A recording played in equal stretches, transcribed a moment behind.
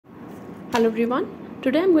Hello everyone.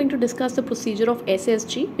 Today I am going to discuss the procedure of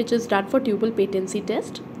SSG, which is done for tubal patency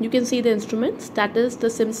test. You can see the instruments, that is the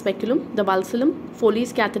SIM speculum, the valsalum,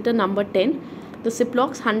 Foley's catheter number 10, the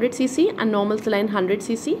Ciplox 100cc and normal saline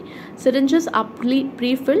 100cc. Syringes are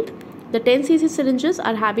pre-filled. The 10cc syringes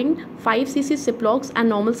are having 5cc Ciplox and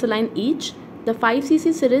normal saline each. The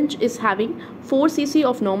 5cc syringe is having 4cc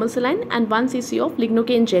of normal saline and 1cc of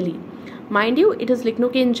lignocaine jelly. Mind you, it is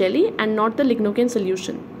lignocaine jelly and not the lignocaine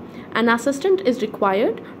solution. An assistant is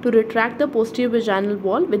required to retract the posterior vaginal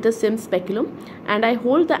wall with the SIM speculum, and I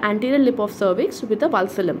hold the anterior lip of cervix with the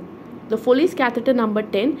valsalum. The Foley's catheter number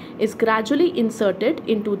 10 is gradually inserted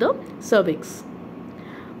into the cervix.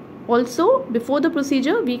 Also, before the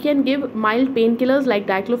procedure, we can give mild painkillers like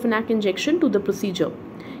diclofenac injection to the procedure.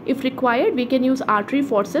 If required, we can use artery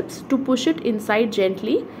forceps to push it inside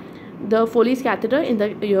gently, the Foley's catheter in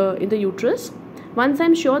the uterus. Once I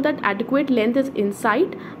am sure that adequate length is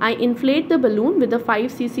inside, I inflate the balloon with the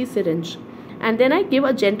 5cc syringe, and then I give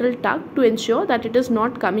a gentle tug to ensure that it is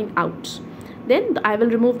not coming out. Then I will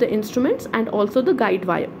remove the instruments and also the guide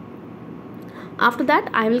wire. After that,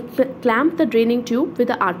 I will clamp the draining tube with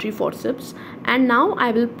the artery forceps, and now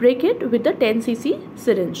I will break it with the 10cc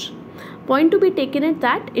syringe. Point to be taken is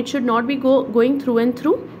that it should not be going through and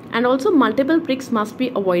through, and also multiple pricks must be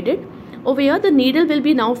avoided. Over here, the needle will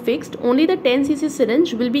be now fixed. Only the 10cc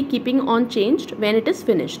syringe will be keeping on changed when it is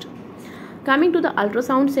finished. Coming to the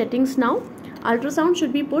ultrasound settings now. Ultrasound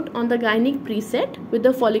should be put on the gynec preset with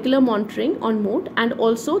the follicular monitoring on mode, and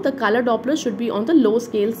also the color Doppler should be on the low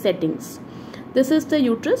scale settings. This is the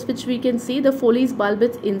uterus, which we can see the Foley's bulb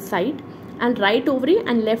is inside, and right ovary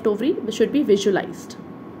and left ovary should be visualized.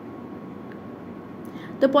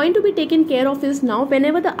 The point to be taken care of is now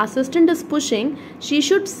whenever the assistant is pushing, she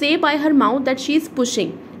should say by her mouth that she is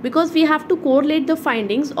pushing, because we have to correlate the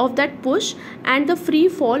findings of that push and the free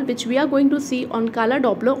fall which we are going to see on color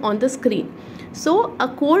Doppler on the screen. So a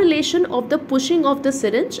correlation of the pushing of the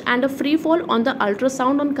syringe and a free fall on the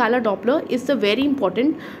ultrasound on color Doppler is very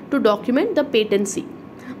important to document the patency.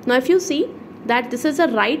 Now if you see that this is a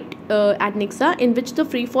right adnexa in which the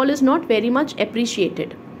free fall is not very much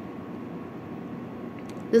appreciated.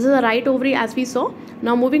 This is a right ovary as we saw.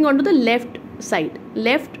 Now moving on to the left side,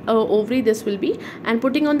 left ovary this will be, and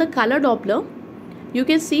putting on the color Doppler, you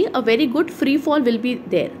can see a very good free fall will be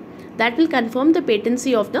there. That will confirm the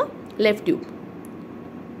patency of the left tube.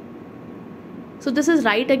 So this is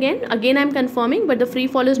right again I am confirming, but the free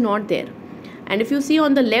fall is not there. And if you see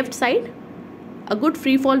on the left side, a good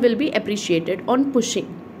free fall will be appreciated on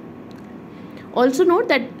pushing. Also note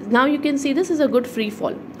that now you can see this is a good free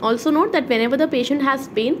fall. Also note that whenever the patient has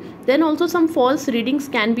pain, then also some false readings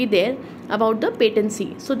can be there about the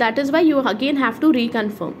patency. So that is why you again have to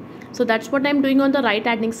reconfirm. So that's what I am doing on the right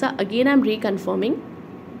adnexa. Again I am reconfirming.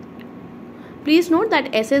 Please note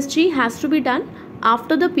that SSG has to be done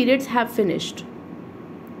after the periods have finished.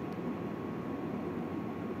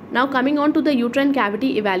 Now coming on to the uterine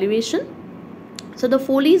cavity evaluation. So the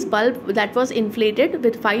Foley's bulb that was inflated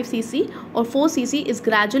with 5cc or 4cc is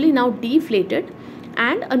gradually now deflated,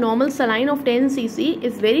 and a normal saline of 10cc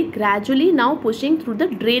is very gradually now pushing through the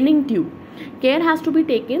draining tube. Care has to be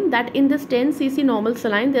taken that in this 10cc normal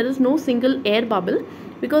saline there is no single air bubble,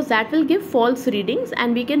 because that will give false readings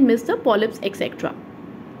and we can miss the polyps, etc.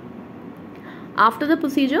 After the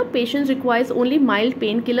procedure, patients requires only mild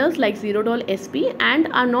painkillers like Zerodol SP and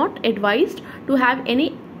are not advised to have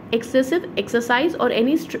any excessive exercise or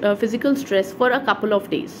any physical stress for a couple of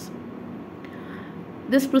days.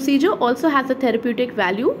 This procedure also has a therapeutic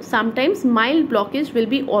value. Sometimes mild blockage will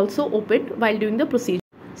be also opened while doing the procedure.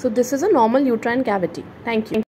 So this is a normal uterine cavity. Thank you.